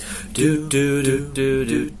Welcome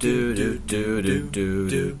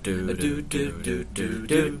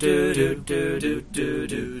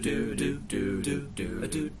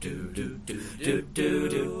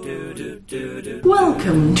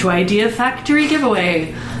to Idea Factory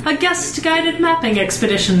Giveaway, a guest-guided mapping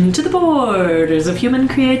expedition to the borders of human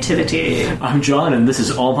creativity. I'm John, and this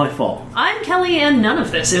is all my fault. I'm Kelly, and none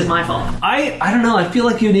of this is my fault. I don't know, I feel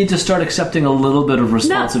like you need to start accepting a little bit of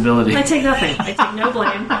responsibility. No, I take nothing. I take no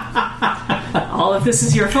blame. All of this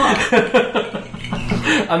is your fault.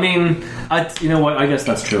 I mean, you know what, I guess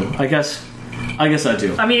that's true. I guess I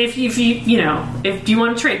do. I mean, if you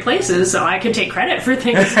want to trade places, so I can take credit for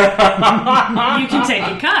things, you can take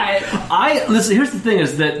a cut. Listen, here's the thing: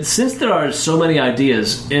 is that since there are so many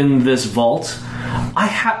ideas in this vault, I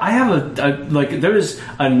have there is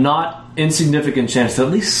a not insignificant chance that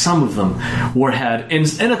at least some of them were had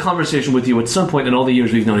in a conversation with you at some point in all the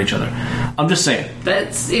years we've known each other. I'm just saying.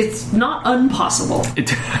 It's not impossible.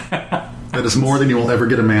 That is more than you will ever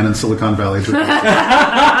get a man in Silicon Valley to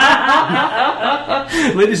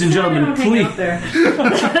Ladies and gentlemen,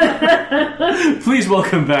 please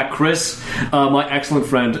welcome back Chris, my excellent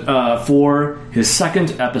friend, for his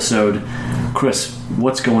second episode. Chris,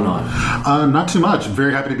 what's going on? Not too much.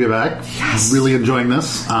 Very happy to be back. Yes. Really enjoying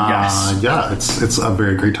this. Yes. Yeah, it's a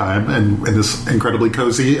very great time. And in this incredibly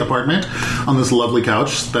cozy apartment on this lovely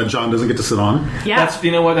couch that John doesn't get to sit on. Yeah.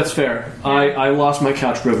 You know what? That's fair. I lost my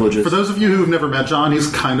couch privileges. For those of you who've never met John,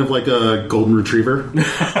 he's kind of like a golden retriever.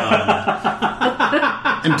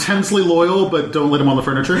 Intensely loyal, but don't let him on the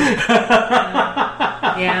furniture.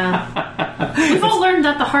 Yeah. We've all learned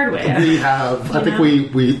that the hard way. We have. I think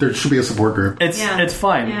we there should be a support group. It's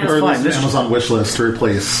fine. Yeah. It's or fine. an Amazon wish list to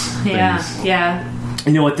replace things. Yeah.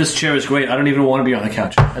 You know what? This chair is great. I don't even want to be on the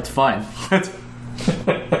couch. That's fine. I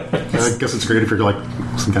guess it's great if you're like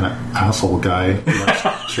some kind of asshole guy who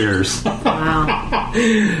likes chairs. Wow.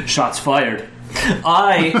 Shots fired.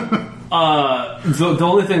 The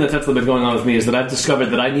only thing that's been going on with me is that I've discovered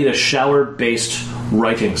that I need a shower-based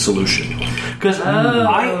writing solution. Because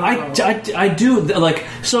I do, like,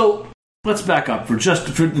 so let's back up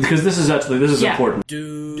because this is important.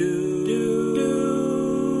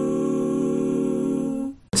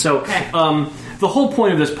 So, the whole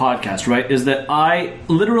point of this podcast, right, is that I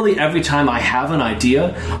literally every time I have an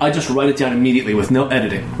idea, I just write it down immediately with no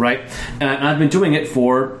editing, right? And I've been doing it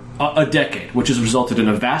for a decade, which has resulted in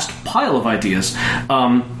a vast pile of ideas,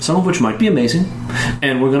 some of which might be amazing,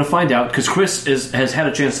 and we're going to find out because Chris has had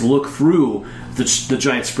a chance to look through the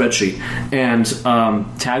giant spreadsheet and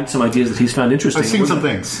tagged some ideas that he's found interesting. I've seen some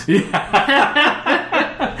things.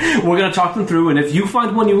 Yeah. We're going to talk them through, and if you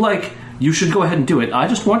find one you like, you should go ahead and do it. I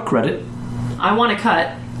just want credit. I want a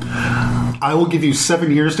cut. I will give you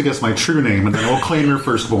 7 years to guess my true name, and then I will claim your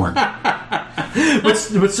firstborn. But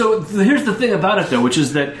so here's the thing about it, though, which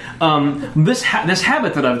is that this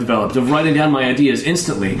habit that I've developed of writing down my ideas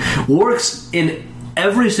instantly works in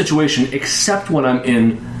every situation except when I'm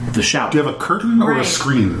in the shower. Do you have a curtain or a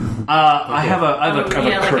screen? I have a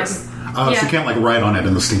curtain. So you can't like write on it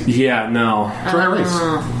in the steam. Yeah, no. Dry erase.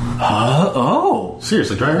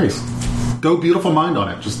 Seriously, dry erase. Go beautiful mind on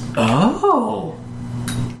it. Just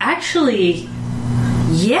Actually,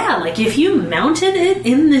 yeah, like if you mounted it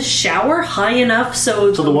in the shower high enough so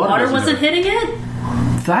the water wasn't hitting it.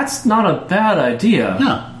 That's not a bad idea.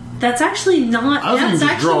 Yeah. That's actually not. I was going to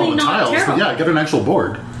just draw all the tiles, terrible. but yeah, get an actual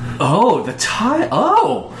board. Oh, the tile.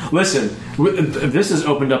 Oh, listen, this has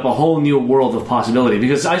opened up a whole new world of possibility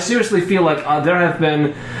because I seriously feel like there have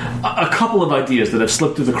been a couple of ideas that have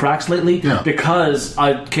slipped through the cracks lately because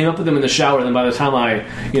I came up with them in the shower, and then by the time I,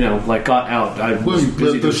 got out, I was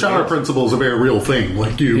busy. The shower principle is a very real thing.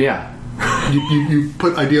 Like you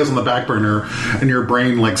put ideas on the back burner, and your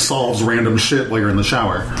brain like solves random shit while you're in the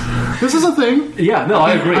shower. This is a thing. Yeah, no,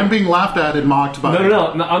 I agree. I'm being laughed at and mocked by.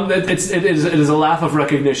 No. It is a laugh of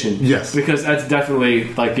recognition. Yes, because that's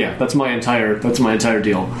definitely that's my entire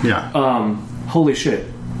deal. Yeah. Holy shit.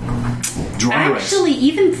 Actually,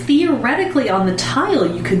 even theoretically on the tile,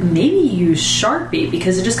 you could maybe use Sharpie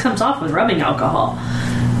because it just comes off with rubbing alcohol.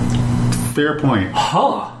 Fair point.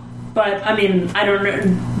 Huh. But I mean, I don't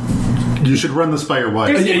know. You should run this by your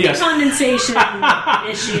wife. There's condensation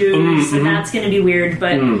issues, and that's going to be weird.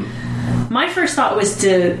 But my first thought was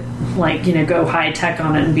to, go high tech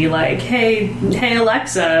on it and be like, hey,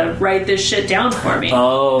 Alexa, write this shit down for me.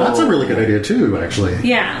 Oh. That's a really good idea, too, actually.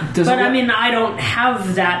 Yeah. I mean, I don't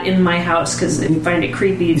have that in my house because I find it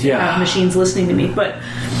creepy to have machines listening to me. But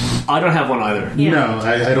I don't have one either. Yeah. No,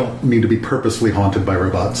 I don't need to be purposely haunted by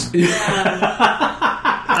robots.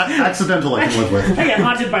 Accidental I can live with. I get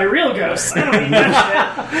haunted by real ghosts. I don't need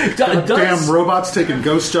that shit. Damn robots taking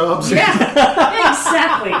ghost jobs. Yeah,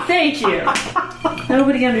 exactly. Thank you.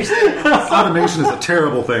 Nobody understands. Automation is a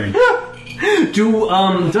terrible thing.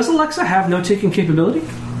 Does Alexa have note-taking capability?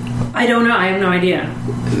 I don't know. I have no idea.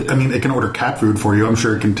 I mean, it can order cat food for you. I'm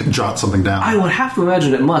sure it can jot something down. I would have to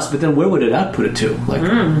imagine it must, but then where would it output it to? Like,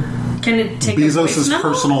 Can it take a Bezos' voice memo?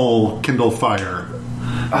 personal Kindle Fire.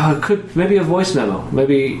 could maybe a voice memo,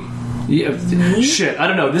 maybe. Yeah, shit, I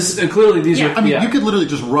don't know. This clearly these are. I mean, you could literally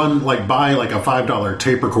just buy like a $5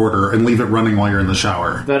 tape recorder and leave it running while you're in the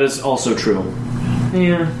shower. That is also true.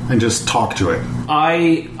 Yeah. And just talk to it.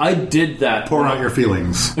 I did that. Pour out your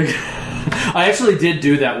feelings. I actually did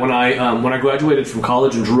do that when I graduated from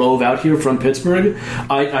college and drove out here from Pittsburgh.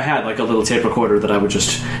 I had like a little tape recorder that I would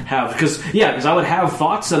just have because I would have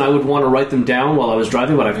thoughts and I would want to write them down while I was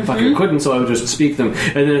driving, but I fucking couldn't, so I would just speak them.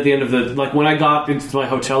 And then at the end of when I got into my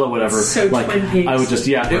hotel or whatever, so Twin Peaks. I would just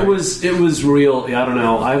it was real. Yeah, I don't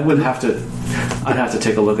know. I'd have to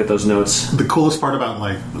take a look at those notes. The coolest part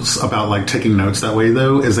about taking notes that way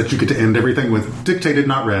though is that you get to end everything with dictated,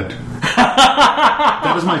 not read.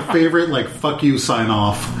 That is my favorite, fuck you sign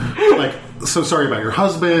off. So sorry about your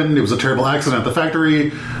husband. It was a terrible accident at the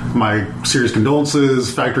factory. My serious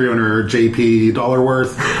condolences, factory owner JP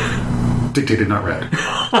Dollarworth. Dictated, not read.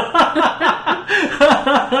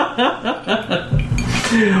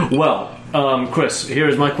 Well, Chris,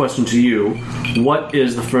 here's my question to you. What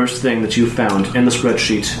is the first thing that you found in the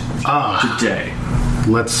spreadsheet today?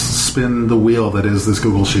 Let's spin the wheel that is this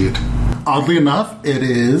Google Sheet. Oddly enough, it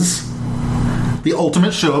is the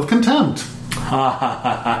ultimate show of contempt.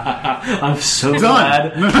 I'm so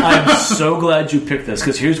glad. I'm so glad you picked this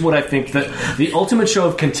because here's what I think that the ultimate show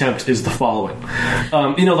of contempt is the following.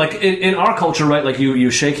 In our culture, right? Like you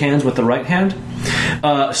shake hands with the right hand.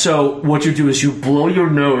 So what you do is you blow your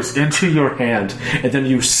nose into your hand and then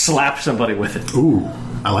you slap somebody with it. Ooh,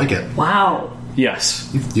 I like it. Wow. Yes.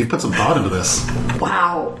 You've put some thought into this.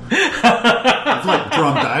 Wow. I've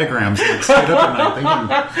drawn diagrams and stayed up at night thinking.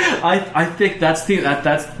 I think that's the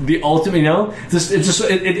ultimate.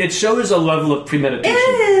 It shows a level of premeditation.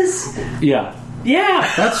 It is. Yeah. Yeah.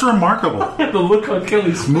 That's remarkable. The look on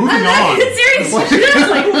Kelly's. Moving on. Seriously,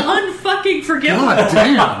 that's unfucking forgivable. God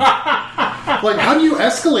damn. How do you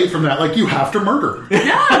escalate from that? You have to murder.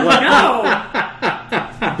 No.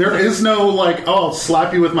 There is no I'll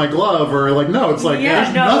slap you with my glove or no. It's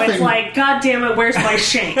there's nothing. It's God damn it, where's my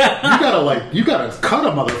shank? you gotta cut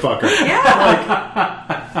a motherfucker.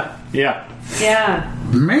 Yeah. Yeah.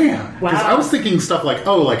 Man. Wow. Because I was thinking stuff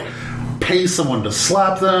pay someone to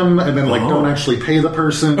slap them and then don't actually pay the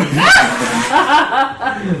person. No,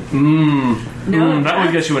 that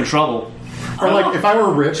would get you in trouble. Or if I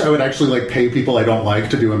were rich, I would actually pay people I don't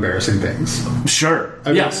like to do embarrassing things. Sure.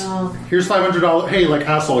 Yes. Here's $500. Hey,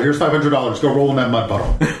 asshole. Here's $500. Go roll in that mud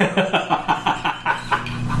puddle.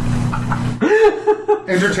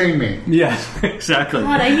 Entertain me. Yes, exactly.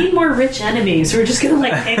 God, I need more rich enemies who are just gonna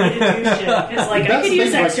pay me to do shit. It's I could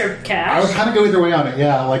use extra cash. I would kind of go either way on it.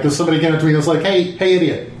 Yeah, if somebody came up to me and was hey,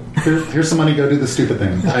 idiot, here's some money. Go do this stupid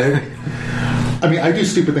thing. I mean, I do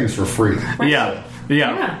stupid things for free. Yeah.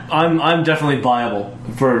 I'm definitely viable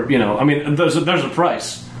for there's a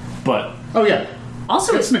price, but yeah.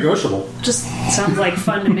 Also, it's negotiable. Just sounds like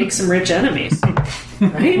fun to make some rich enemies,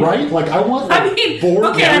 right? Right? I want. And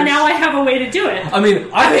now I have a way to do it.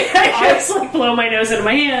 I just blow my nose into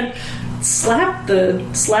my hand. Slap the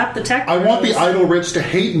tech. I want the idle rich to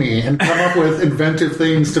hate me and come up with inventive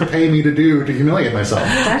things to pay me to do to humiliate myself.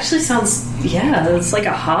 That actually sounds, it's like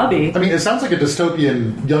a hobby. I mean, it sounds like a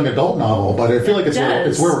dystopian young adult novel, but I feel like it's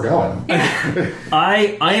where we're going. Yeah.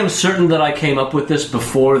 I am certain that I came up with this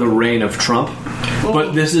before the reign of Trump,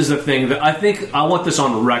 but this is a thing that I think I want this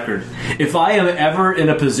on record. If I am ever in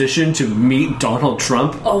a position to meet Donald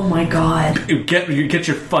Trump, oh my god, get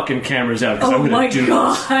your fucking cameras out because I'm going to do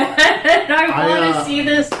this. I want to see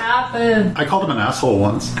this happen. I called him an asshole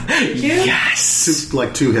once. Yes.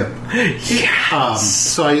 Too hip. Yes.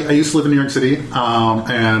 So I used to live in New York City,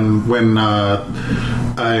 and when I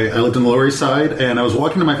lived in the Lower East Side, and I was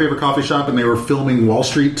walking to my favorite coffee shop, and they were filming Wall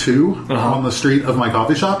Street 2 on the street of my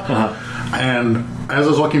coffee shop. And as I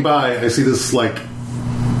was walking by, I see this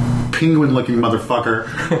penguin-looking motherfucker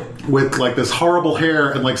with this horrible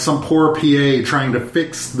hair and some poor PA trying to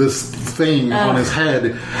fix this thing on his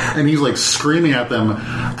head, and he's screaming at them,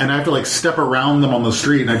 and I have to step around them on the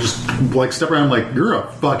street, and I just step around you're a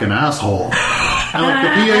fucking asshole. And the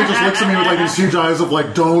PA just looks at me with these huge eyes of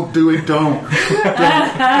don't do it, don't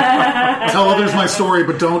tell others my story,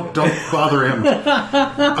 but don't bother him.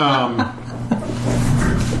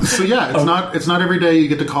 So yeah, it's not every day you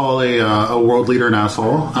get to call a world leader an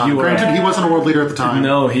asshole. Granted, he wasn't a world leader at the time.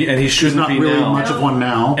 No, he shouldn't not be really now. much of one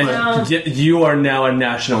now. And you are now a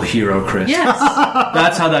national hero, Chris. Yes.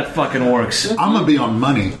 That's how that fucking works. I'm gonna be on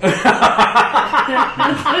money.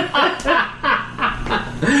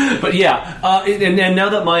 But yeah, and now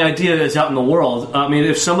that my idea is out in the world, I mean,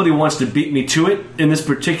 if somebody wants to beat me to it in this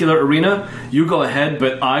particular arena, you go ahead,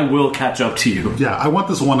 but I will catch up to you. Yeah, I want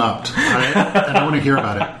this one-upped, right? And I want to hear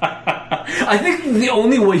about it. I think the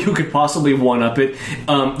only way you could possibly one-up it,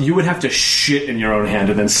 you would have to shit in your own hand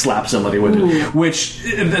and then slap somebody with it, which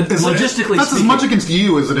logistically that's speaking, as much against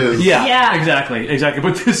you as it is. Yeah, exactly.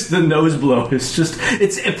 But the nose blow is just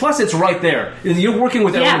plus it's right there. You're working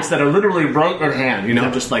with elements that are literally right at hand. You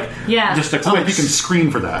know, just a it's not like you can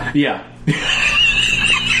screen for that. Yeah.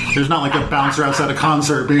 There's not like a bouncer outside a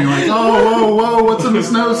concert being like, "Oh, whoa, what's in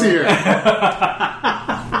this nose here?"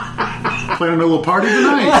 Planning a little party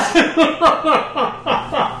tonight.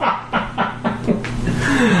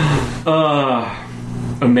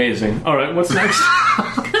 Amazing. All right, what's next?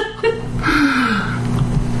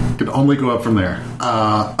 Could only go up from there.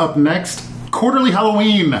 Up next, quarterly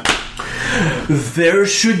Halloween. There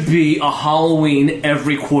should be a Halloween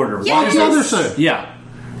every quarter. Why the other side? Yeah.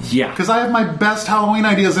 Because I have my best Halloween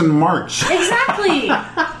ideas in March. Exactly.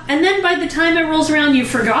 And then by the time it rolls around, you've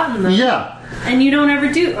forgotten them. Yeah. And you don't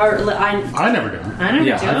ever do. Or I never do. I never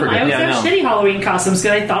do. I always have shitty Halloween costumes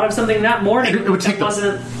because I thought of something that morning. It would take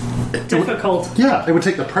wasn't difficult. It would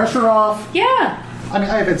take the pressure off. Yeah. I mean,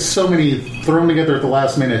 I've had so many thrown together at the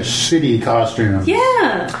last minute shitty costumes.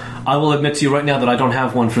 Yeah. I will admit to you right now that I don't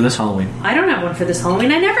have one for this Halloween. I don't have one for this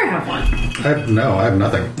Halloween. I never have one. I have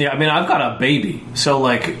nothing. Yeah, I mean, I've got a baby. So,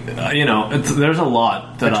 like, there's a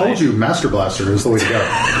lot that I told you Master Blaster is the way to go.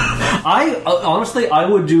 Honestly, I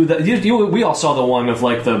would do that. We all saw the one of,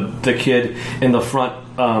 like, the kid in the front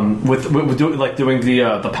with doing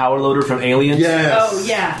the power loader from Aliens. Yes. Oh,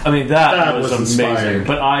 yeah. I mean, that was amazing. inspired.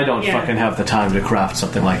 But I don't fucking have the time to craft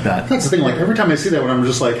something like that. That's the thing. Like, every time I see that one, I'm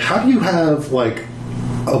just like, how do you have, like,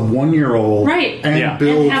 a 1-year-old and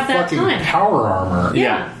build and have that fucking time. power armor?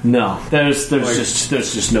 Yeah. No. There's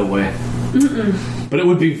just no way. Mm-mm. But it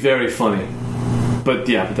would be very funny. But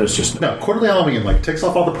yeah, there's just no. Quarterly Halloween takes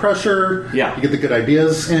off all the pressure. Yeah, you get the good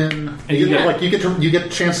ideas in. And you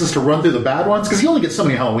get chances to run through the bad ones because you only get so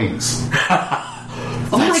many Halloweens.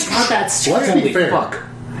 Oh my god, that's true. Let's be fair. Fuck.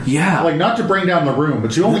 Yeah. Like, not to bring down the room,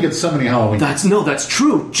 but you only get so many Halloweens. That's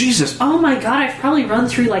true. Jesus. Oh my god, I've probably run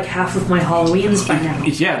through like half of my Halloweens by now.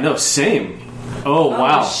 Yeah, no, same. Oh,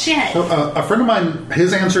 wow. Shit. So, a friend of mine,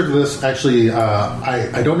 his answer to this, actually,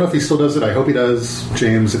 I don't know if he still does it. I hope he does.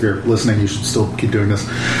 James, if you're listening, you should still keep doing this.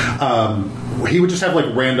 He would just have,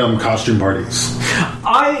 like, random costume parties.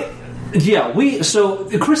 So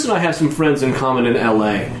Chris and I have some friends in common in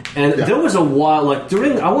LA, and there was a while, like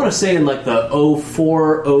during, I want to say in like the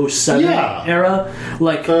 04, 07 era,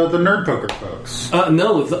 like the nerd poker folks.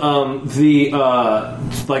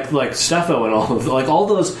 Like Steffo and all of all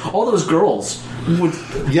those girls would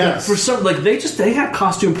for some they had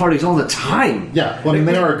costume parties all the time. Yeah, well, I mean,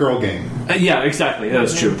 they are a girl gang. Yeah, exactly.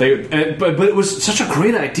 That's true. But it was such a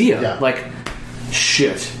great idea. Yeah. Like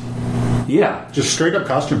shit. Yeah, just straight up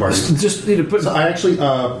costume parties. So I actually,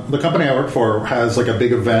 the company I work for has like a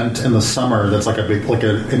big event in the summer that's like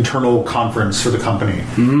an internal conference for the company.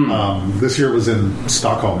 Mm-hmm. This year it was in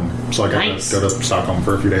Stockholm, so I got to go to Stockholm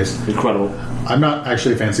for a few days. Incredible. I'm not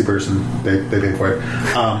actually a fancy person; they pay for it.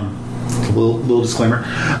 A little disclaimer,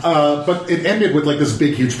 but it ended with like this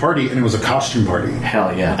big huge party, and it was a costume party.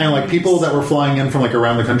 Hell yeah! And like people that were flying in from like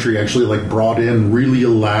around the country actually like brought in really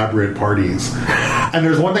elaborate parties. And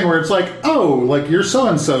there's one thing where it's like, oh, like you're so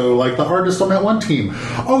and so, like the artist on that one team.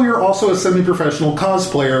 Oh, you're also a semi-professional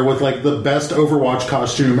cosplayer with like the best Overwatch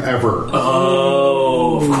costume ever.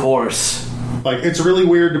 Oh, of course. Like it's really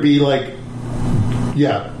weird to be like,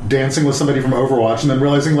 dancing with somebody from Overwatch and then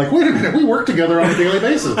realizing, like, wait a minute, we work together on a daily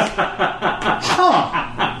basis.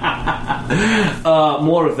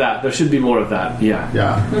 More of that. There should be more of that. Yeah.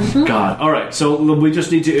 Mm-hmm. God. All right. So we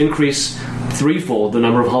just need to increase threefold the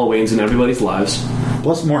number of Halloweens in everybody's lives.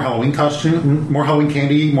 Plus more Halloween costume, more Halloween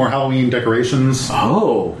candy, more Halloween decorations.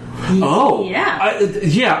 Oh. Yeah.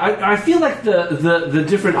 I feel like the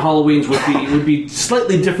different Halloweens would be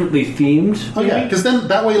slightly differently themed. Oh yeah, because then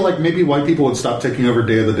that way, like maybe white people would stop taking over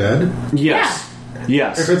Day of the Dead. Yes.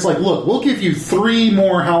 Yes. If it's like, look, we'll give you 3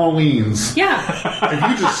 more Halloweens. Yeah. If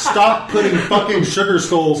you just stop putting fucking sugar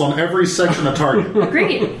skulls on every section of Target.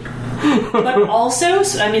 Agreed. But also,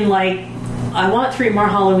 I mean, like, I want 3 more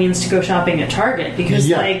Halloweens to go shopping at Target because,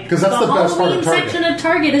 that's the best part of Target. section of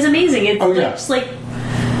Target is amazing. It's just like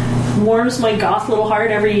warms my goth little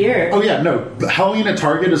heart every year. Oh yeah, no. Halloween at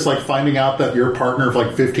Target is like finding out that your partner of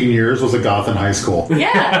like 15 years was a goth in high school.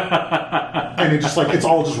 Yeah. And it's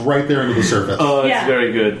all just right there under the surface. Oh, that's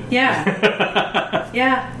very good. Yeah.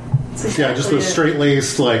 Yeah. Yeah, just those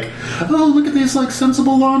straight-laced, like, oh, look at these, like,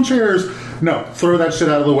 sensible lawn chairs. No, throw that shit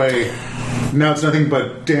out of the way. Now it's nothing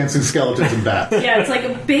but dancing skeletons and bats. Yeah, it's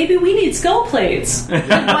like, baby, we need skull plates. Like,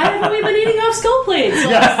 why haven't we been eating off skull plates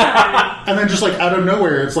all this time? And then just, like, out of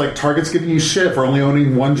nowhere, it's like Target's giving you shit for only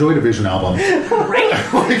owning one Joy Division album. Right?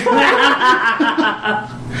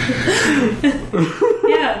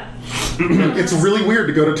 Yeah. It's really weird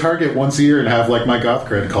to go to Target once a year and have, like, my goth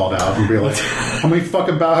cred called out and be like, how many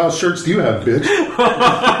fucking Bauhaus shirts do you have, bitch?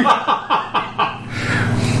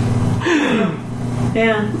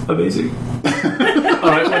 Yeah. Amazing.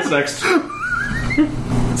 Alright, what's next?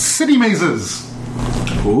 City mazes.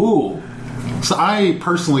 Ooh. So I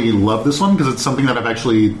personally love this one because it's something that I've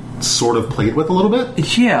actually sort of played with a little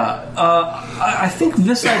bit. Yeah. I think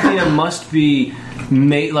this idea must be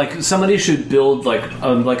made, like, somebody should build like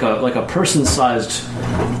a person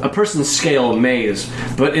scale maze,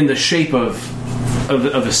 but in the shape of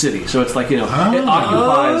a city. So it's like, you know,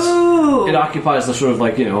 it occupies the sort of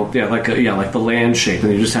like, you know, like the land shape,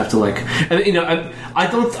 and you just have to like, and you know,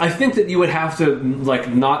 I think that you would have to like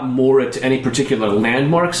not moor it to any particular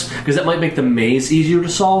landmarks because that might make the maze easier to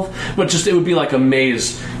solve. But just it would be like a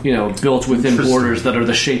maze, you know, built within borders that are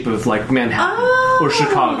the shape of like Manhattan or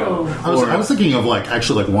Chicago. I was thinking of like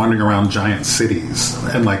actually like wandering around giant cities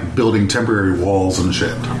and like building temporary walls and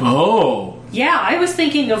shit. Oh. Yeah, I was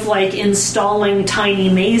thinking of like installing tiny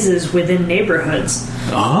mazes within neighborhoods.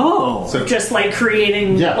 Oh. So, just like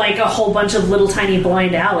creating like a whole bunch of little tiny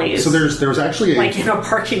blind alleys. So there was actually like in a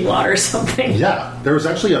parking lot or something. Yeah, there was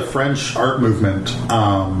actually a French art movement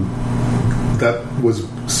that was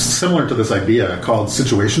similar to this idea called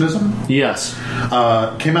Situationism. Yes.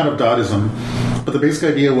 Came out of Dadaism, but the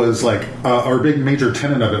basic idea was like our big major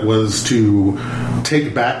tenet of it was to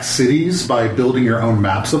take back cities by building your own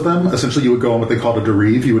maps of them. Essentially, you would go on what they called a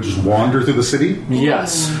derive. You would just wander through the city.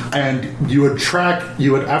 Yes. And you would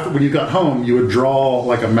after when you got home, you would draw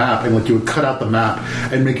like a map, and like you would cut out the map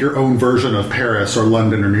and make your own version of Paris or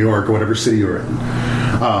London or New York or whatever city you were in.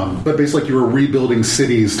 But basically, like you were rebuilding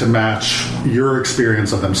cities to match your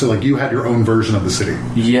experience of them. So like you had your own version of the city.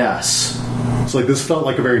 Yes. So like this felt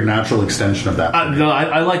like a very natural extension of that. No,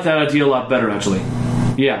 I like that idea a lot better, actually.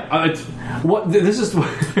 Yeah. This is.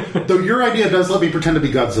 Though your idea does let me pretend to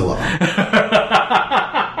be Godzilla.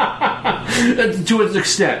 To an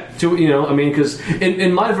extent, you know, I mean, because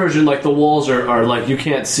in my version, like the walls are like you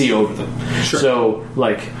can't see over them. Sure. So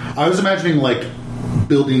like, I was imagining like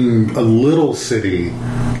building a little city,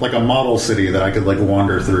 like a model city that I could like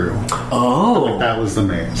wander through. Oh, like that was the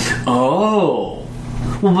maze. Oh,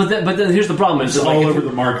 well, but then here's the problem: it's all over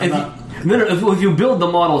the market. If you build the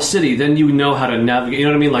model city, then you know how to navigate. You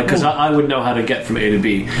know what I mean? Like, because I would know how to get from A to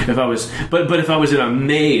B if I was. But if I was in a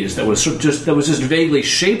maze that was just vaguely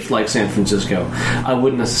shaped like San Francisco, I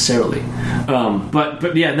wouldn't necessarily.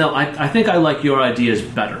 But yeah, no, I think I like your ideas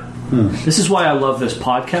better. This is why I love this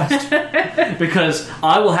podcast, because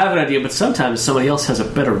I will have an idea, but sometimes somebody else has a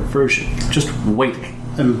better version. Just wait.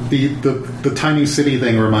 And the tiny city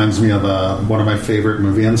thing reminds me of one of my favorite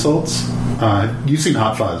movie insults. You've seen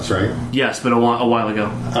Hot Fuzz, right? Yes, but a while ago.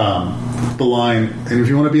 The line, and if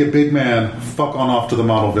you want to be a big man, fuck on off to the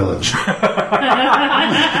model village.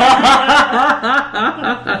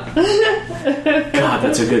 God,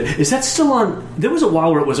 that's a good... Is that still on... There was a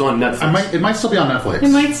while where it was on Netflix. It might still be on Netflix. It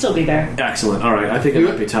might still be there. Excellent. All right, I think it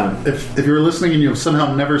might be time. If you're listening and you've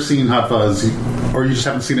somehow never seen Hot Fuzz, or you just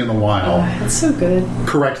haven't seen it in a while... Oh, it's so good.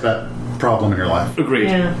 Correct that problem in your life. Agreed.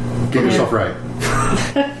 Yeah. Get yourself right.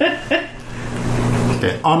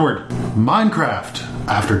 Okay, onward. Minecraft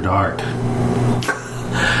After Dark.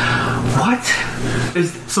 What?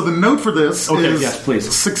 So the note for this is yes,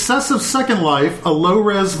 please. Success of Second Life, a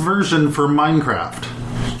low-res version for Minecraft.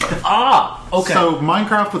 Ah, okay. So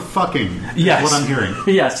Minecraft with fucking is what I'm hearing.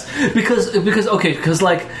 Yes, because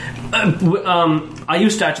like I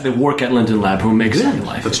used to actually work at Linden Lab, who makes Second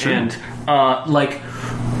Life. That's true. And like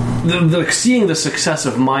seeing the success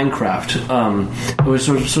of Minecraft, it was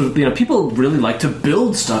sort of you know, people really like to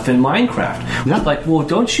build stuff in Minecraft. Yeah. Like, well,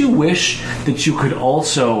 don't you wish that you could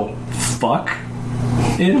also fuck?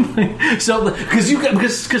 So,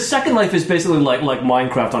 because Second Life is basically like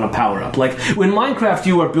Minecraft on a power up. Like when Minecraft,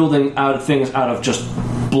 you are building out things out of just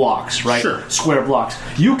blocks, right? Sure. Square blocks.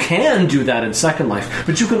 You can do that in Second Life,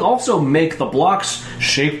 but you can also make the blocks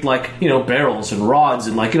shaped like, you know, barrels and rods,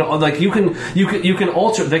 and like, you know, like you can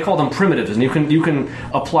alter. They call them primitives, and you can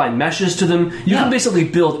apply meshes to them. You can basically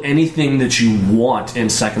build anything that you want in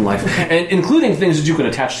Second Life, and including things that you can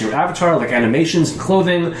attach to your avatar, like animations and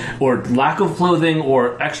clothing, or lack of clothing,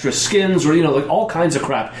 or extra skins, or, you know, like all kinds of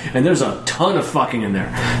crap. And there's a ton of fucking in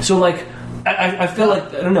there. So like, I feel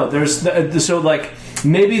like, I don't know. So like,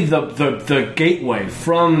 maybe the gateway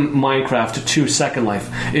from Minecraft to Second Life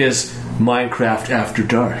is Minecraft After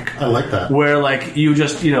Dark. I like that. Where, like, you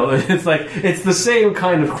just, you know, it's like, it's the same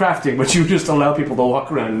kind of crafting, but you just allow people to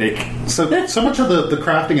walk around naked. So much of the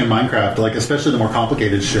crafting in Minecraft, like, especially the more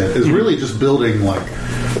complicated shit, is really just building, like,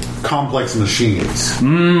 complex machines.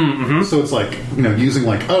 Mm-hmm. So it's like, you know, using,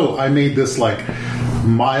 like, oh, I made this, like,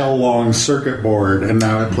 mile-long circuit board, and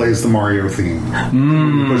now it plays the Mario theme.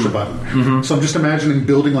 You push a button. Mm-hmm. So I'm just imagining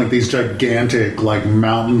building, like, these gigantic, like,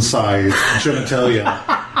 mountain-sized genitalia,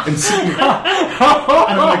 and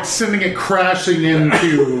sending it crashing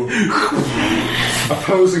into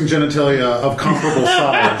opposing genitalia of comparable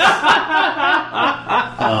size.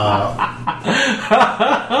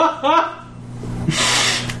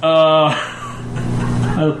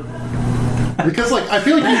 Because, like, I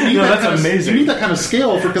feel like you need you need that kind of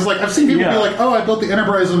scale because, like, I've seen people be like, "Oh, I built the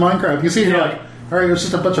Enterprise in Minecraft." You see, you're like, "All right, it's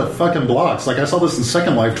just a bunch of fucking blocks." Like, I saw this in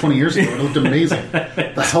Second Life 20 years ago, and it looked amazing.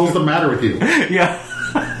 The hell's the matter with you? Yeah.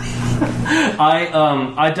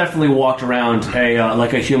 I definitely walked around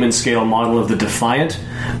a human scale model of the Defiant,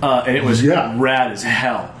 and it was rad as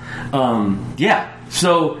hell.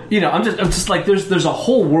 So, you know, I'm just like, there's a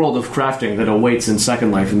whole world of crafting that awaits in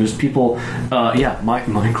Second Life, and there's people,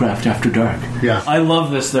 Minecraft After Dark. Yeah. I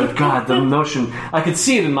love this, though. God, the notion, I could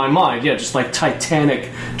see it in my mind, just like Titanic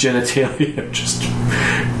genitalia, just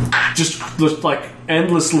like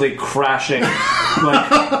endlessly crashing,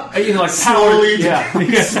 like, you know, like slowly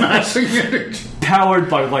powered, smashing it. Powered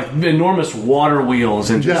by, like, enormous water wheels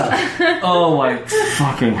and just, oh my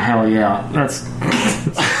fucking hell, yeah. That's...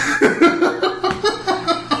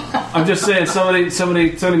 I'm just saying, somebody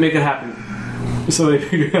make it happen. Somebody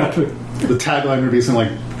make it happen. The tagline would be something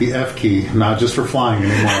like, the F key, not just for flying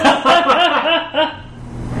anymore.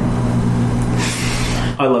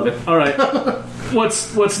 I love it. All right.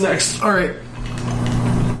 What's next? All right.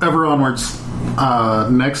 Ever onwards.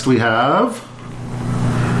 Next we have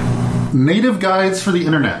native guides for the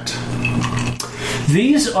internet.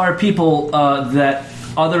 These are people that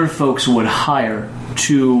other folks would hire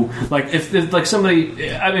to, like, if like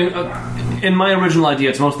somebody, I mean, in my original idea,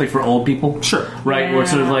 it's mostly for old people. Sure. Right? Yeah. Where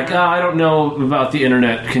it's sort of like, I don't know about the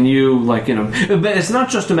internet. Can you, like, you know, but it's not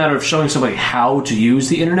just a matter of showing somebody how to use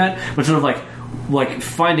the internet, but sort of like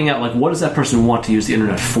finding out, like, what does that person want to use the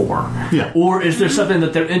internet for? Yeah. Or is there something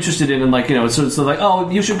that they're interested in, and, like, you know, so like, oh,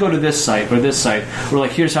 you should go to this site, or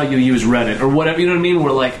like, here's how you use Reddit, or whatever, you know what I mean?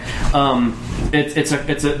 Where, like,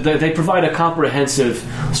 they provide a comprehensive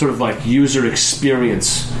sort of, like, user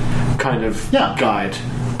experience kind of guide.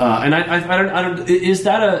 And I don't, is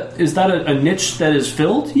that a niche that is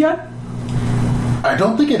filled yet? I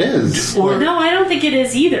don't think it is. No, I don't think it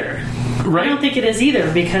is either. Right? I don't think it is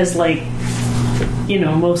either, because, like, you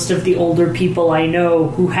know, most of the older people I know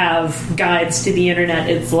who have guides to the internet,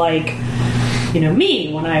 it's like, you know,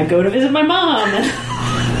 me when I go to visit my mom. And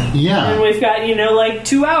we've got, you know, like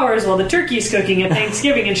 2 hours while the turkey's cooking at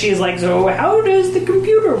Thanksgiving, and she's like, so how does the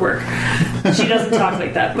computer work? She doesn't talk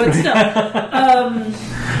like that, but still.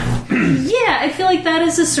 I feel like that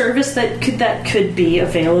is a service that could be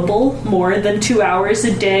available more than 2 hours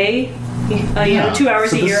a day, 2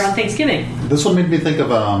 hours a year on Thanksgiving. This one made me think of,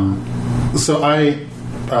 so I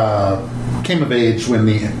came of age when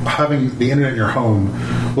having the internet in your home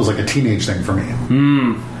was like a teenage thing for me.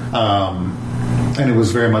 And it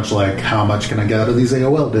was very much like, how much can I get out of these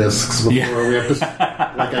AOL discs before we have to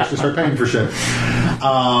like actually start paying for shit?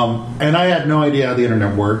 And I had no idea how the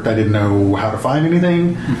internet worked. I didn't know how to find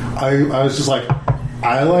anything. I was just like,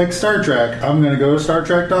 I like Star Trek. I'm going to go to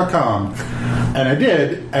StarTrek.com. And I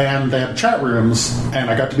did, and they had chat rooms, and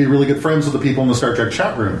I got to be really good friends with the people in the Star Trek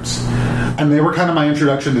chat rooms. And they were kind of my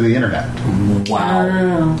introduction to the internet.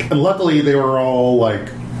 Wow. And luckily, they were all, like,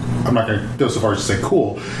 I'm not going to go so far as to say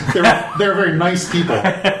cool. They're very nice people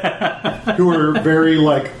who were very,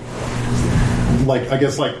 like I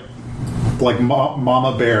guess, like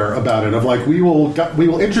Mama Bear about it, of like, we will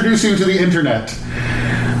introduce you to the internet.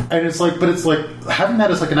 And it's like, but it's like, having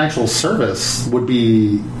that as like an actual service would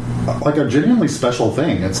be like a genuinely special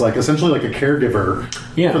thing. It's like essentially like a caregiver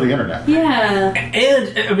for the internet. Yeah.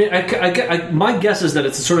 And I mean, I my guess is that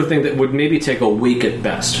it's the sort of thing that would maybe take a week at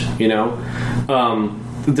best, you know?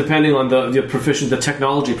 depending on the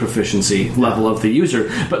technology proficiency level of the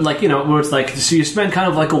user. But like, where it's like, so you spend kind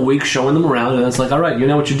of like a week showing them around, and it's like, all right, you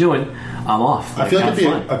know what you're doing. I'm off. I feel like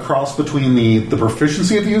it'd be a cross between the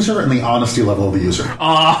proficiency of the user and the honesty level of the user.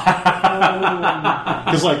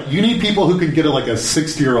 Because like, you need people who can get a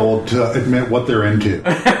 60-year-old to admit what they're into.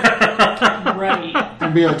 Right.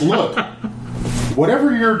 And be like, look,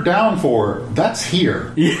 whatever you're down for, that's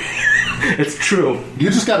here. Yeah. It's true.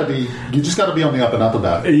 You just gotta be on the up and up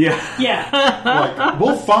about it. Yeah. Yeah.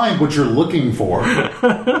 We'll find what you're looking for.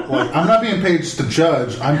 I'm not being paid to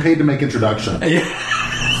judge. I'm paid to make introductions.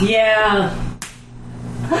 Yeah.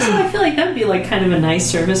 Also, I feel like that'd be kind of a nice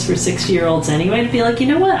service for 60-year-olds anyway, to be like, you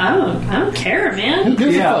know what? I don't care, man. Who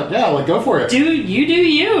gives a fuck? Yeah, go for it. Do you.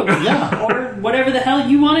 Yeah. Or whatever the hell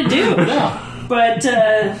you want to do. Yeah. But,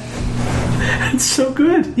 it's so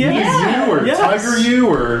good. You or Tiger you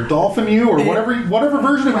or Dolphin you or whatever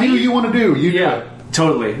version of you want to do. You do it.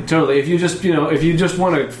 Totally. If you just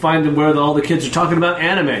want to find where all the kids are talking about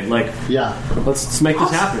anime, let's make this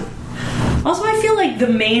happen. Also, I feel like the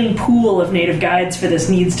main pool of native guides for this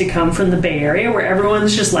needs to come from the Bay Area, where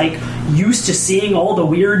everyone's just used to seeing all the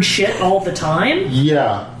weird shit all the time.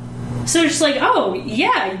 Yeah. So it's just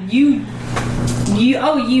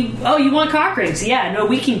you want cock rings? Yeah, no,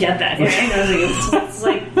 we can get that. It's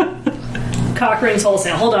like cock rings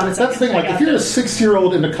wholesale. Hold on a second. That's the thing. If you're a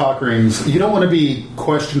 60-year-old into cock rings, you don't want to be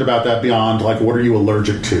questioned about that beyond what are you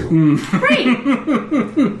allergic to? Right.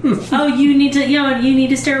 Oh, you need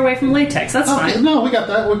to stay away from latex. That's fine. No, we got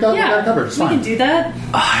that. We got it covered. It's fine. We can do that.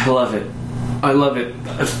 I love it.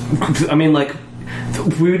 I mean,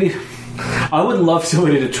 I would love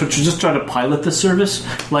somebody to just try to pilot this service,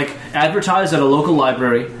 advertise at a local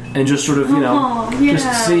library, and just sort of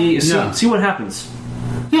just see what happens.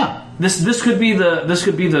 Yeah. This could be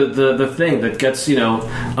the thing that gets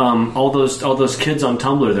all those kids on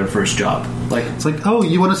Tumblr their first job. It's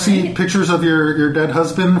you want to see pictures of your dead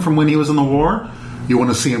husband from when he was in the war? You want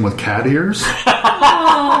to see him with cat ears?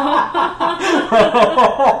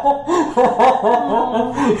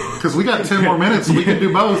 Because we got 10 more minutes and we can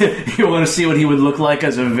do both. You want to see what he would look like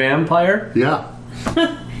as a vampire? Yeah.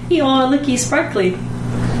 You want to looky sparkly.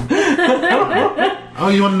 Oh,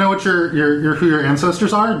 you want to know what who your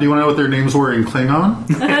ancestors are? Do you want to know what their names were in Klingon?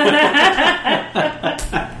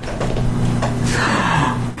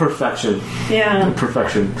 Perfection. Yeah.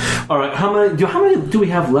 Perfection. All right. How many do we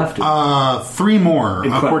have left? 3 more,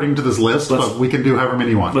 according to this list. But we can do however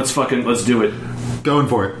many you want. Let's do it. Going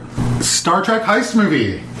for it. Star Trek heist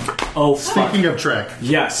movie. Oh, speaking of Trek,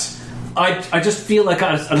 yes. I just feel like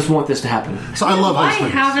I just want this to happen. So I love heist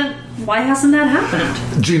movies. Why hasn't that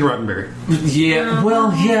happened? Gene Roddenberry. Yeah.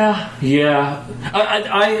 Well, yeah. He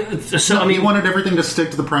wanted everything to stick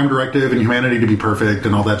to the Prime Directive and humanity to be perfect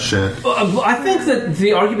and all that shit. I think that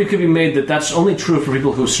the argument could be made that that's only true for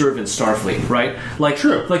people who serve in Starfleet, right?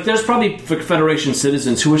 True. There's probably Federation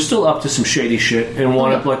citizens who are still up to some shady shit and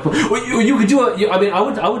want to you could do it. I mean, I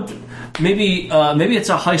would. Maybe it's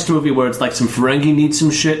a heist movie where it's some Ferengi needs some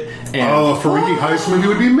shit. And a Ferengi heist movie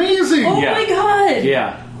would be amazing. Oh my god!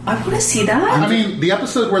 Yeah. I want to see that. I mean, the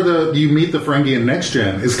episode where you meet the Ferengi in Next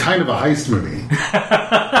Gen is kind of a heist movie.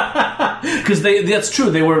 Because that's true.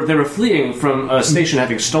 They were fleeing from a station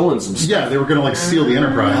having stolen some stuff. Yeah, they were going to steal the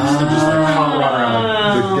Enterprise and just hop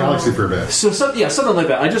around the galaxy for a bit. So something like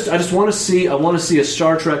that. I just want to see. I want to see a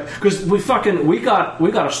Star Trek, because we got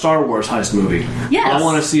a Star Wars heist movie. Yes. I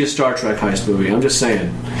want to see a Star Trek heist movie. I'm just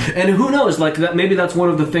saying. And who knows? That maybe that's one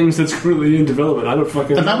of the things that's currently in development. I don't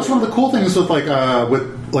fucking. And that was one of the cool things with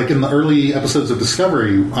in the early episodes of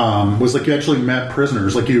Discovery, was you actually met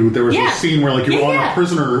prisoners. There was a scene where you were on a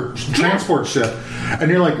prisoner transport ship, and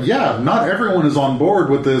you're not everyone is on board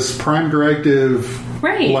with this Prime Directive,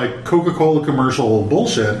 right? Coca-Cola commercial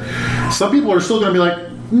bullshit. Some people are still going to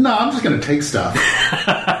be no, I'm just going to take stuff.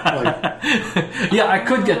 Yeah, I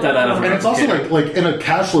could get that out of it. And it's also in a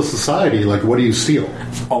cashless society, what do you steal?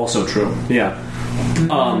 Also true. Yeah.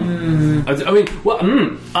 The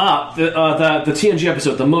TNG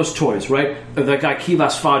episode, The Most Toys, right? That guy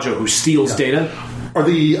Kilas Fajo who steals data. Or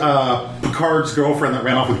the Picard's girlfriend that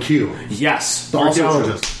ran off with Q. Yes. The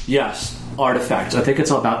archaeologist. Yes. Artifacts. I think it's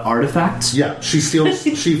all about artifacts. Yeah, she steals.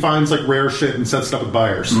 She finds rare shit and sets it up with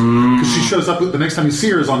buyers. Because she shows up the next time you see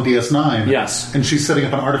her is on DS9. Yes, and she's setting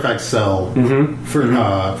up an artifact cell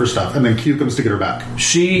for stuff, and then Q comes to get her back.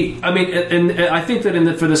 And I think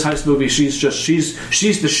that for this heist movie, she's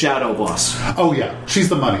the shadow boss. Oh yeah, she's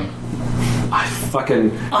the money.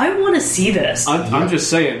 I want to see this. I'm just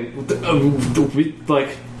saying,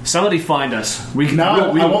 Somebody find us.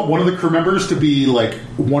 I want one of the crew members to be like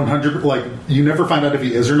 100. Like, you never find out if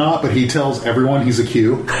he is or not, but he tells everyone he's a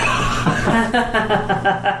Q.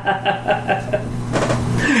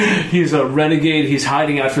 He's a renegade. He's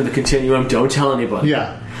hiding out from the continuum. Don't tell anybody.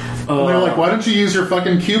 Yeah. And they're like, why don't you use your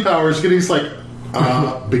fucking Q powers? And he's like,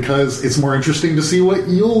 because it's more interesting to see what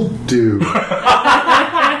you'll do.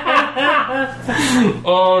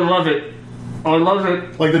 Oh, I love it. I love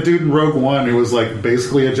it. Like the dude in Rogue One who was like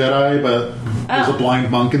basically a Jedi, but was a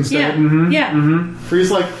blind monk instead. Yeah. Mm-hmm. Yeah. Mm-hmm. Where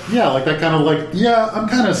he's like, like that kind of like, I'm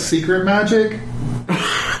kind of secret magic.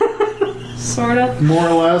 Sort of. More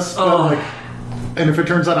or less. But like, and if it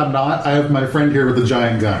turns out I'm not, I have my friend here with a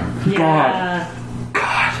giant gun. Yeah.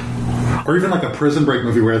 God. Or even like a Prison Break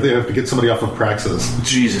movie where they have to get somebody off of Praxis.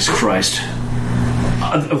 Jesus Christ.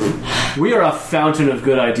 We are a fountain of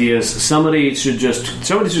good ideas. Somebody should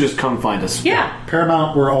just come find us. Yeah.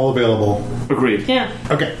 Paramount, we're all available. Agreed. Yeah.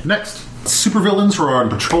 Okay, next. Supervillains who are on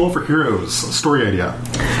patrol for heroes. Story idea.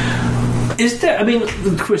 Is there... I mean,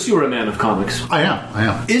 Chris, you were a man of comics. I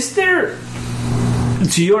am. Is there...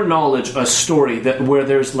 to your knowledge, a story that where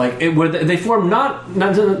there's like where they form not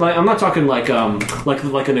like I'm not talking like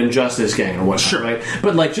an Injustice gang or whatnot, sure, right?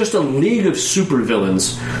 But like just a league of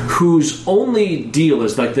supervillains whose only deal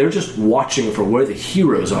is like they're just watching for where the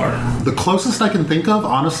heroes are. The closest I can think of,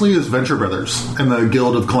 honestly, is Venture Brothers and the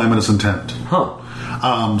Guild of Calamitous Intent. Huh.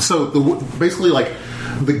 Basically, like,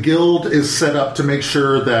 the guild is set up to make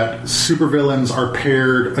sure that supervillains are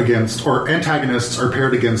paired against, or antagonists are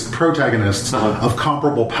paired against protagonists of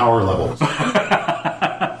comparable power levels.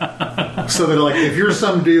 So that, like, if you're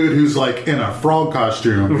some dude who's, like, in a frog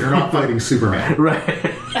costume, you're not fighting Superman. Right.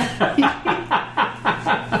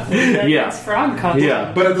 It's frog costume.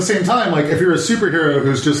 Yeah. But at the same time, like, if you're a superhero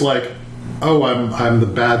who's just like, oh, I'm the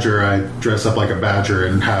badger, I dress up like a badger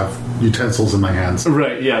and have utensils in my hands.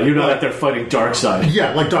 Right, yeah, you're not out there fighting Darkseid.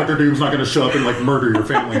 Yeah, like Dr. Doom's not going to show up and like murder your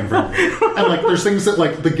family in front of you. And like there's things that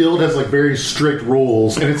like the guild has like very strict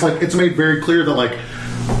rules, and it's like it's made very clear that like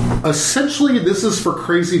essentially this is for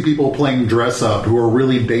crazy people playing dress up who are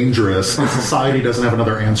really dangerous and society doesn't have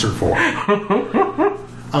another answer for.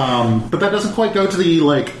 But that doesn't quite go to the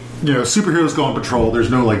like, you know, superheroes go on patrol.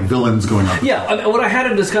 There's no like villains going on patrol. Yeah, I mean, what I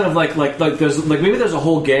had it is kind of like there's like maybe there's a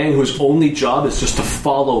whole gang whose only job is just to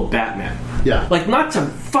follow Batman. Yeah, like not to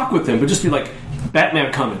fuck with him, but just be like,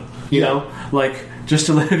 Batman coming. You know, like just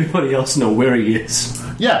to let everybody else know where he is.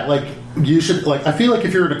 Yeah, like you should like. I feel like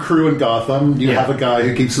if you're in a crew in Gotham, you have a guy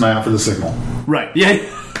who keeps an eye out for the signal. Right. Yeah.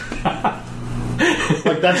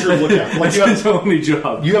 Like that's your lookout. Like that's his only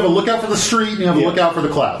job. You have a lookout for the street, and you have a lookout for the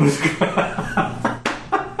clouds.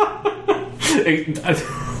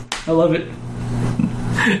 I love it.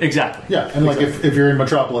 Exactly. Yeah, and like if you're in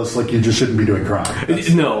Metropolis, like you just shouldn't be doing crime.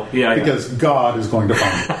 No, because God is going to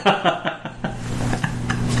find you.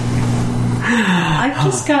 I've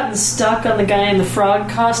just gotten stuck on the guy in the frog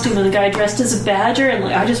costume and the guy dressed as a badger, and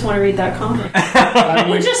like I just want to read that comic.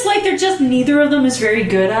 They're just neither of them is very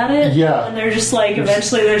good at it. Yeah, and they're just like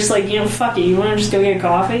eventually they're just like, you know, fuck it, you want to just go get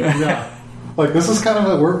coffee? Yeah. Like this is kind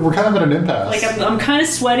of we're kind of at an impasse. Like I'm kind of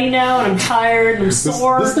sweaty now, and I'm tired, and I'm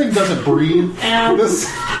sore. This thing doesn't breathe. And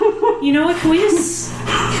you know what? Can we just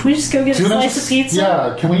go get a slice of pizza?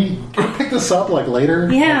 Yeah. Can we pick this up like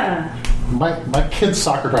later? Yeah. My kid's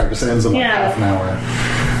soccer practice ends in like half an hour.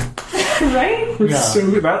 Right? Yeah. So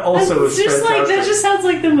that also is just fantastic. like that. Just sounds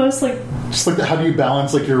like the most like. Just like how do you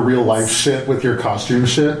balance like your real life shit with your costume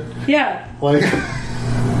shit? Yeah. Like.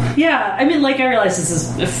 Yeah, I mean, like, I realize this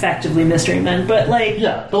is effectively Mystery Men, but, like...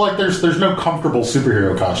 Yeah, but, like, there's no comfortable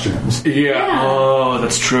superhero costumes. Yeah. Oh,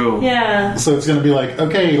 that's true. Yeah. So it's going to be like,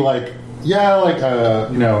 okay, like, you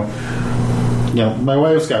know, my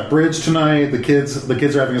wife's got bridge tonight, the kids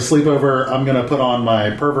are having a sleepover, I'm going to put on my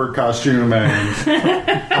pervert costume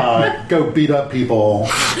and go beat up people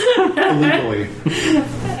illegally.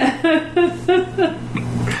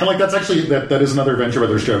 And like that's actually that is another Venture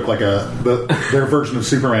Brothers joke. Like their version of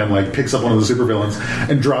Superman like picks up one of the supervillains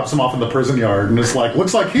and drops him off in the prison yard, and it's like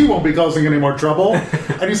looks like he won't be causing any more trouble.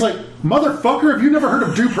 And he's like, "Motherfucker, have you never heard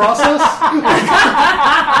of due process?"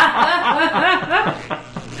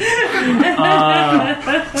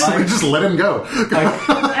 So they just let him go.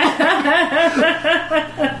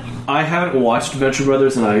 I haven't watched Venture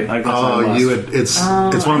Brothers, and I guess I must.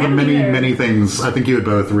 It's one of the many things. I think you would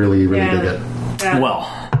both really dig it. Yeah. Well,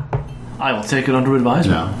 I will take it under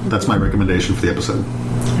advisement. Yeah, that's my recommendation for the episode.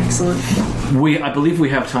 Excellent. I believe we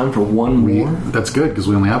have time for one more. That's good, because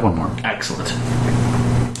we only have one more. Excellent.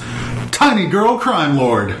 Tiny Girl Crime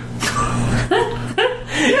Lord.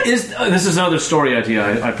 This is another story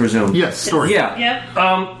idea, I presume. Yes, story. Yeah. Yep.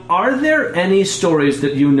 Are there any stories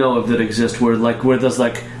that you know of that exist where there's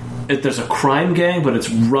there's a crime gang, but it's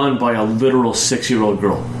run by a literal 6-year-old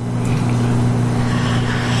girl?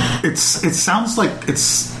 It sounds like it's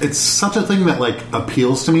such a thing that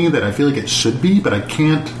appeals to me that I feel like it should be, but I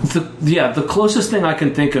can't. The closest thing I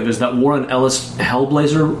can think of is that Warren Ellis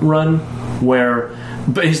Hellblazer run,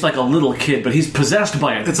 but he's like a little kid, but he's possessed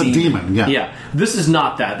by a demon. Yeah. Yeah. This is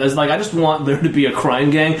not that. That's I just want there to be a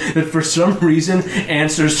crime gang that for some reason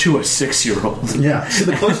answers to a 6-year-old. Yeah. See,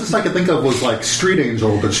 the closest I could think of was Street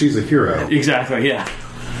Angel, but she's a hero. Exactly. Yeah.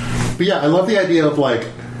 But yeah, I love the idea of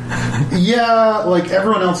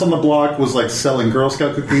everyone else on the block was selling Girl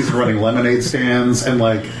Scout cookies and running lemonade stands, and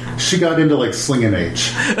she got into slinging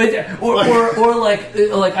H, or I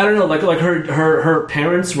don't know, her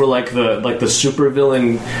parents were the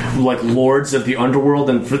supervillain lords of the underworld,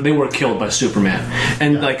 and they were killed by Superman,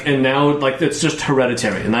 and and now it's just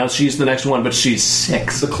hereditary, and now she's the next one, but she's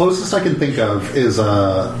 6. The closest I can think of is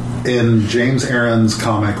in James Aaron's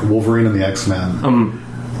comic Wolverine and the X-Men.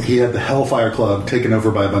 He had the Hellfire Club taken over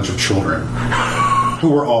by a bunch of children who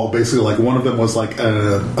were all basically one of them was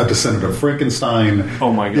a descendant of Frankenstein.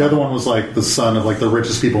 Oh my god! The other one was the son of the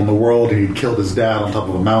richest people in the world, and he'd killed his dad on top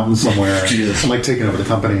of a mountain somewhere. Jesus. And taking over the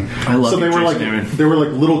company. I love so they were they were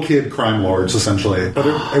little kid crime lords essentially, but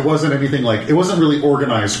it wasn't anything it wasn't really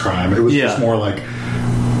organized crime. It was just more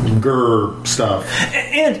grr stuff.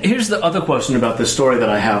 And here's the other question about this story that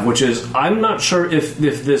I have, which is I'm not sure if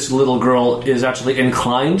this little girl is actually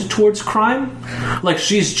inclined towards crime.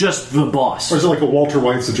 She's just the boss. Or is it a Walter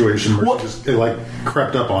White situation where it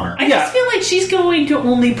crept up on her? I just feel like she's going to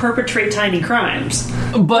only perpetrate tiny crimes.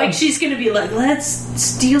 But she's going to be let's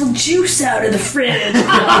steal juice out of the fridge.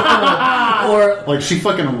 or she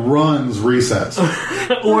fucking runs recess.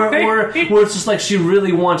 or it's just she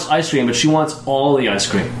really wants ice cream, but she wants all the ice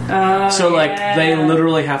cream. They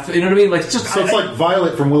literally have to, you know what I mean? It's like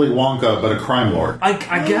Violet from Willy Wonka, but a crime lord. I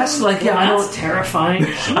guess, that's terrifying.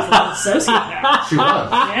 She's a sociopath. She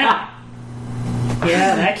was. Yeah.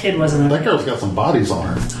 Yeah, that kid wasn't. That girl's got some bodies on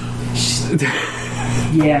her.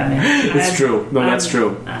 Yeah, man. It's true. No, that's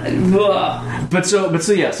true. But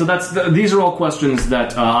these are all questions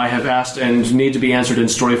that I have asked and need to be answered in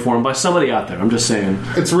story form by somebody out there. I'm just saying.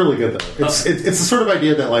 It's really good though. It's the sort of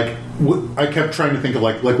idea that I kept trying to think of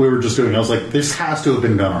we were just doing. I was this has to have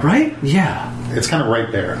been done right. Yeah, it's kind of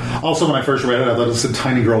right there. Also, when I first read it, I thought it said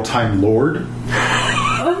Tiny Girl Time Lord.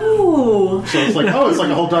 Oh, so it's it's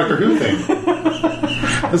a whole Doctor Who thing.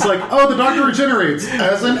 It's the Doctor regenerates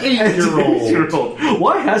as an 8-year-old.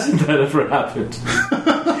 Why hasn't that ever happened?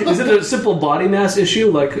 Is it a simple body mass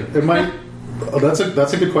issue? It might. Oh, that's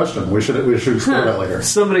a good question. We should explore that later.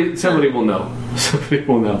 Somebody will know. Somebody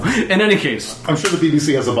will know. In any case, I'm sure the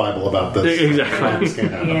BBC has a Bible about this. Exactly.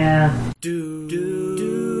 Yeah.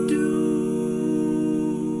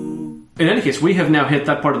 In any case, we have now hit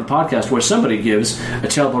that part of the podcast where somebody gives a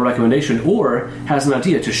terrible recommendation or has an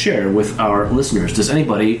idea to share with our listeners. Does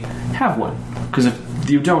anybody have one? Because if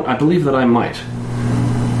you don't, I believe that I might.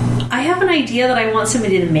 I have an idea that I want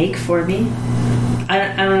somebody to make for me.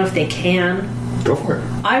 I don't know if they can. Go for it.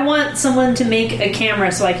 I want someone to make a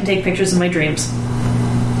camera so I can take pictures of my dreams.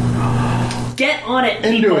 Get on it,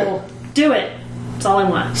 people. Do it. That's all I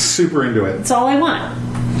want. Super into it. That's all I want.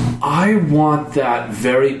 I want that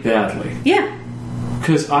very badly. Yeah.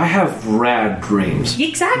 Because I have rad dreams.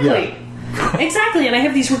 Exactly. Yeah. Exactly. And I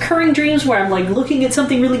have these recurring dreams where I'm looking at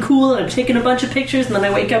something really cool and I'm taking a bunch of pictures and then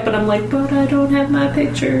I wake up and I'm but I don't have my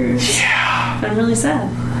pictures. Yeah. I'm really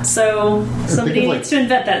sad. So somebody needs to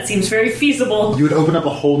invent that. It seems very feasible. You would open up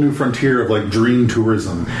a whole new frontier of dream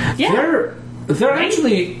tourism. Yeah.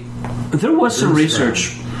 There was some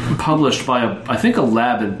research published by I think a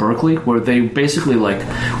lab in Berkeley where they basically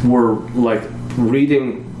were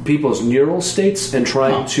reading people's neural states and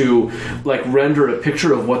trying to render a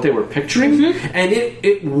picture of what they were picturing, and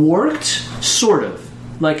it worked sort of.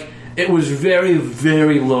 It was very,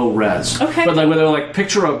 very low res. Okay. But where they're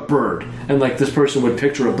picture a bird, and this person would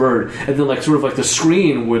picture a bird, and then the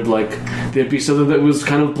screen would there'd be something that was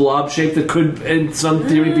kind of blob shaped that could, in some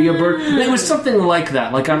theory, be a bird. And it was something like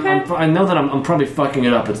that. I know that I'm probably fucking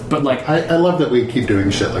it up, but I love that we keep doing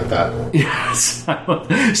shit like that. Yes.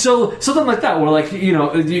 So something like that, where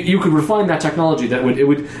you could refine that technology that it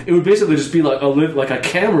would basically just be a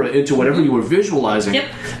camera into whatever you were visualizing, yep.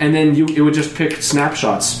 and then it would just pick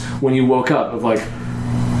snapshots when you woke up of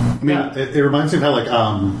I mean, it reminds me of how,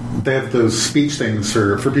 like, they have those speech things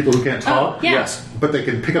for people who can't talk. Oh, yeah. Yes. But they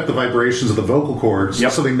can pick up the vibrations of the vocal cords,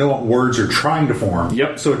 so they know what words are trying to form.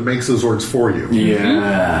 Yep. So it makes those words for you.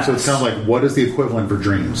 Yeah. So it's kind of like, what is the equivalent for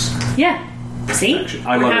dreams? Yeah. See?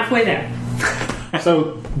 I We're love it. halfway there.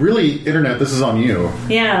 So really, internet, this is on you.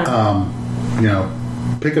 Yeah. You know,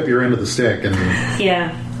 pick up your end of the stick and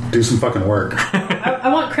Yeah. do some fucking work. I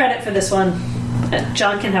want credit for this one.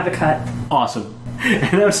 John can have a cut. Awesome.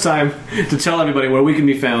 And now it's time to tell everybody where we can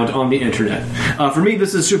be found on the internet. For me,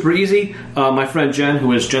 this is super easy. My friend Jen,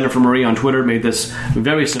 who is Jennifer Marie on Twitter, made this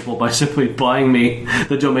very simple by simply buying me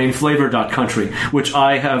the domain flavor.country, which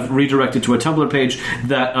I have redirected to a Tumblr page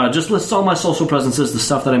that just lists all my social presences, the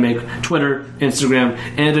stuff that I make, Twitter, Instagram,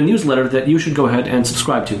 and a newsletter that you should go ahead and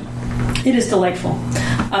subscribe to. It is delightful.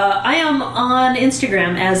 I am on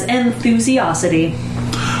Instagram as Enthusiosity.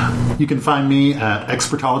 You can find me at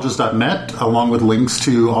expertologist.net, along with links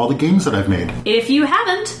to all the games that I've made. If you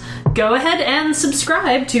haven't, go ahead and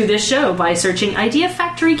subscribe to this show by searching Idea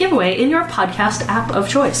Factory Giveaway in your podcast app of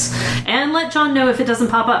choice. And let John know if it doesn't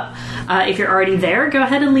pop up. If you're already there, go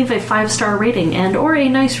ahead and leave a 5-star rating and or a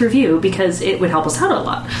nice review, because it would help us out a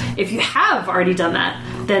lot. If you have already done that,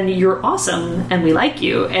 then you're awesome and we like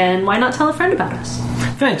you, and why not tell a friend about us?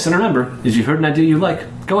 Thanks, and remember, if you've heard an idea you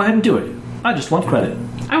like, go ahead and do it. I just want credit.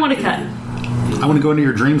 I want to cut. I want to go into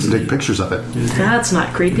your dreams and take pictures of it. That's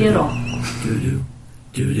not creepy at all. Do do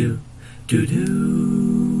do do do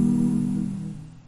do.